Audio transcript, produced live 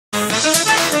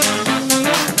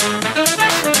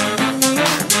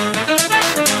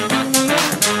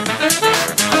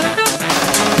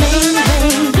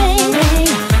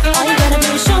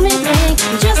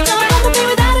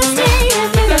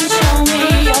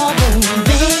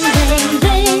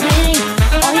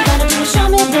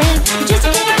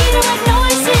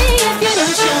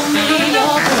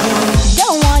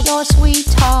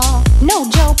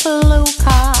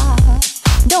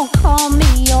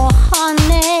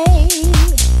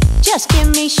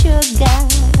sugar,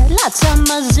 lots of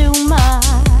Mazuma.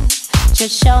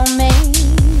 Just show me,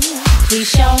 please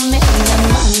show me the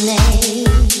money.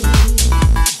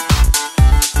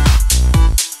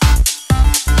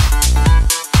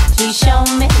 Please show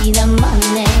me the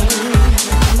money.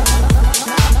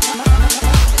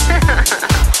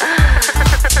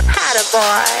 Had a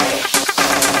boy.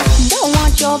 Don't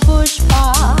want your push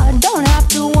bar, don't have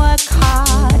to work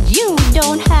hard. You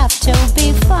don't have to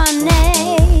be funny.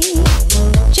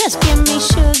 Just give me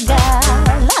sugar,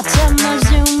 lots of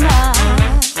Mazuma.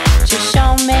 Just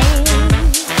show me,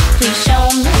 please show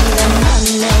me the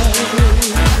money.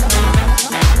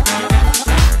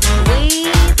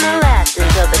 Weave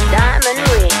molasses of a diamond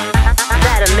ring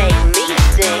that'll make me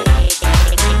sing.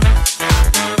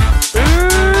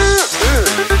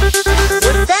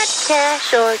 Was that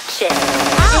cash or check?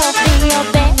 I'll be your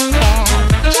bed cat.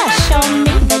 Just show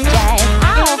me the jive.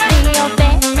 I'll be your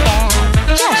bed cat.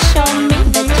 Just show me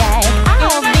the jive.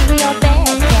 I'll be your bed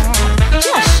cat.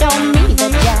 Just show me the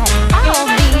jive. I'll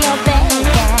be your bed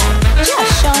cat.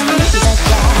 Just show me the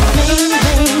jive. Bling,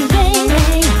 bling, bling,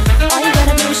 bling. All you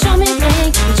gotta do is show me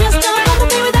bling. You just don't come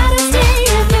with me without a sting.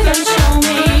 If you don't show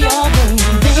me your bling,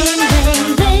 bling,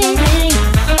 bling, bling, bling.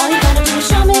 All you gotta do is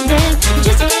show me bling. You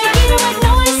just can't get away,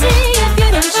 no I see. If you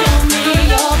don't show me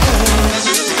your bling.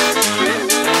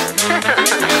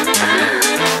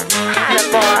 Had a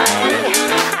boy.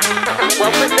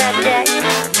 What was that, Jack?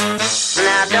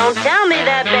 Now don't tell me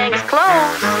that bank's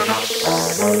closed.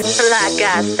 Like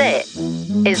I said,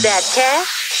 is that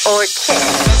cash or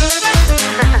check?